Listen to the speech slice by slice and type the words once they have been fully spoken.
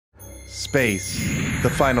Space, the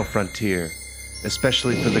final frontier,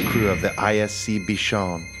 especially for the crew of the I.S.C.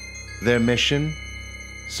 Bichon. Their mission?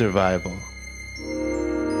 Survival.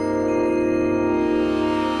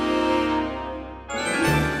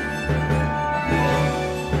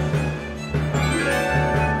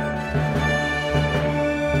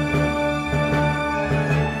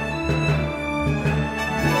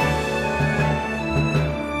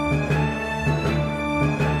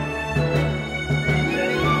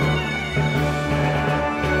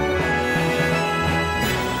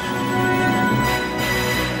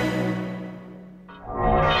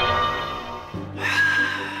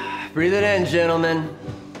 Breathe it in, gentlemen.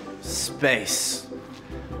 Space.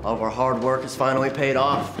 All of our hard work has finally paid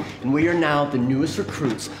off, and we are now the newest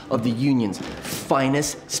recruits of the Union's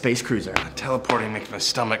finest space cruiser. Teleporting makes my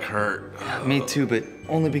stomach hurt. Me too, but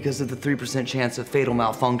only because of the 3% chance of fatal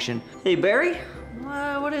malfunction. Hey, Barry,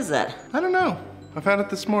 what is that? I don't know. I found it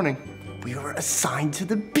this morning. We were assigned to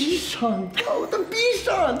the Bichon. Oh, the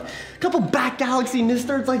Bichon! A couple back galaxy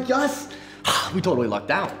nisters like us. We totally lucked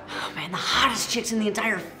out. Oh man, the hottest chicks in the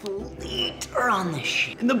entire fleet are on this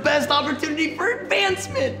shit. And the best opportunity for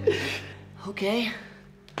advancement. Okay.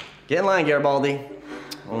 Get in line, Garibaldi.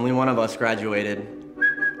 Only one of us graduated.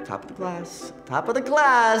 Top of the class. Top of the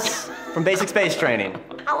class from basic space training.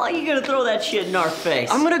 How long are you gonna throw that shit in our face?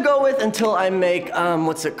 I'm gonna go with until I make,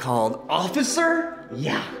 what's it called? Officer?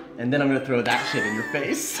 Yeah. And then I'm gonna throw that shit in your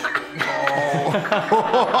face.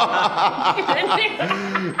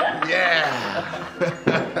 Yeah!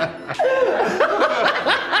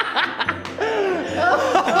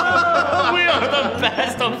 We are the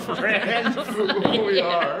best of friends. We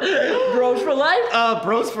are. Bros for life?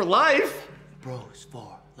 Bros for life? Bros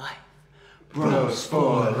for life. Bros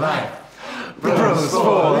for life. Bros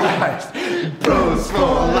for life. Bros for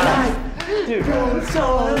life. Dude, bros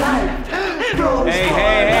for life. Bros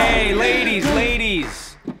Hey, ladies.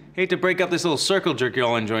 Hate to break up this little circle jerk you're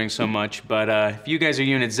all enjoying so much, but if you guys are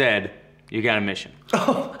Unit Z, you got a mission.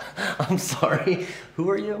 Oh, I'm sorry. Who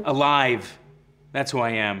are you? Alive. That's who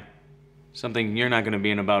I am. Something you're not gonna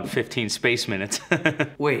be in about 15 space minutes.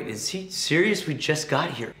 Wait, is he serious? We just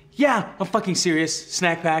got here. Yeah, I'm fucking serious.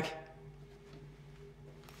 Snack pack.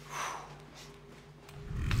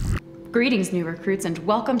 Greetings, new recruits, and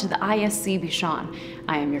welcome to the I.S.C. Bichon.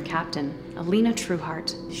 I am your captain, Aleena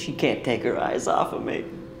Trueheart. She can't take her eyes off of me.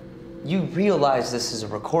 You realize this is a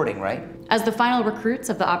recording, right? As the final recruits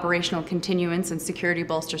of the Operational Continuance and Security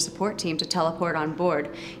Bolster Support Team to teleport on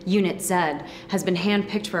board, Unit Z has been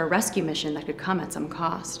handpicked for a rescue mission that could come at some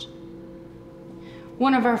cost.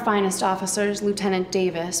 One of our finest officers, Lieutenant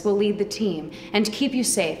Davis, will lead the team and keep you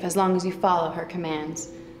safe as long as you follow her commands.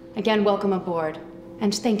 Again, welcome aboard,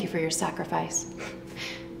 and thank you for your sacrifice.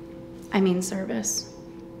 I mean service.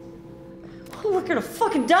 We're gonna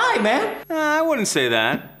fucking die, man. I wouldn't say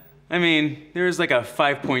that. I mean, there's like a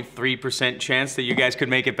 5.3% chance that you guys could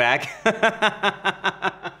make it back.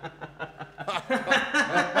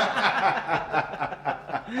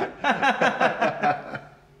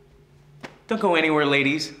 Don't go anywhere,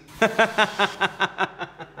 ladies. I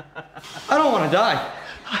don't want to die.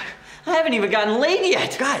 I haven't even gotten laid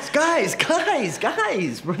yet. Guys,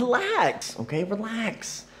 relax. Okay,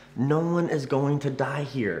 relax. No one is going to die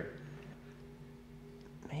here.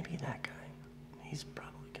 Maybe that guy. He's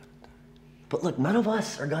probably gonna die. But look, none of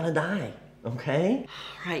us are gonna die, okay?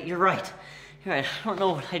 Right, you're right. You're right. I don't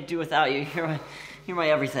know what I'd do without you. You're my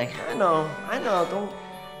everything. I know. Don't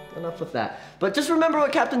enough with that. But just remember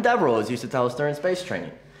what Captain Devereaux used to tell us during space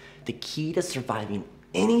training. The key to surviving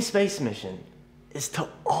any space mission is to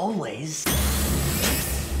always...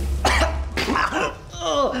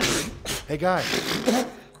 Hey, guys.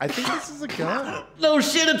 I think this is a gun. No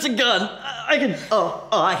shit, it's a gun. I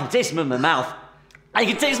can taste him in my mouth. I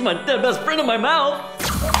can taste my dead best friend in my mouth.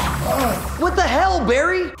 What the hell,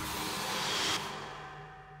 Barry?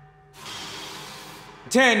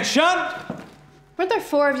 Attention! Weren't there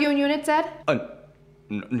 4 of you in Unit Z?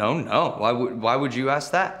 No. Why would you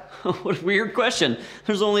ask that? What a weird question.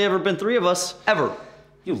 There's only ever been 3 of us. Ever.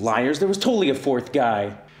 You liars, there was totally a 4th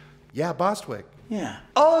guy. Yeah, Bostwick. Yeah.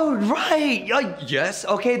 Oh, right. Yes,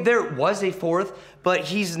 okay, there was a 4th, but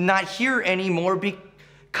he's not here anymore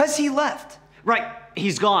because he left. Right,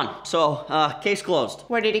 he's gone. So, case closed.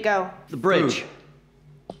 Where did he go? The bridge.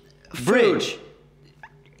 Bridge.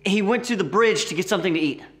 He went to the bridge to get something to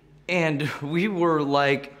eat. And we were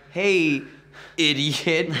like, hey,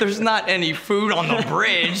 idiot, there's not any food on the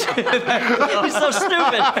bridge. He's so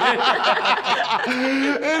stupid.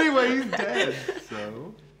 Anyway, he's dead,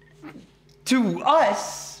 so... To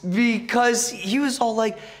us, because he was all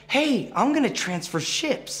like, hey, I'm gonna transfer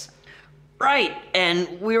ships. Right,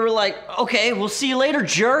 and we were like, okay, we'll see you later,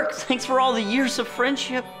 jerk. Thanks for all the years of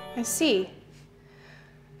friendship. I see.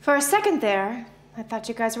 For a second there, I thought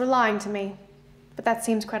you guys were lying to me, but that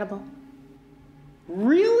seems credible.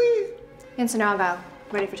 Really? Ensign Argyle,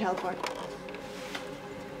 ready for teleport.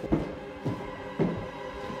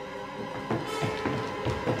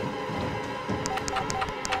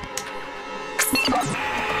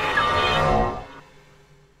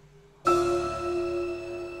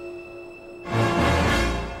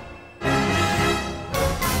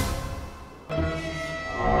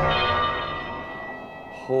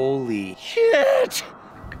 Holy shit!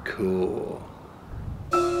 Cool.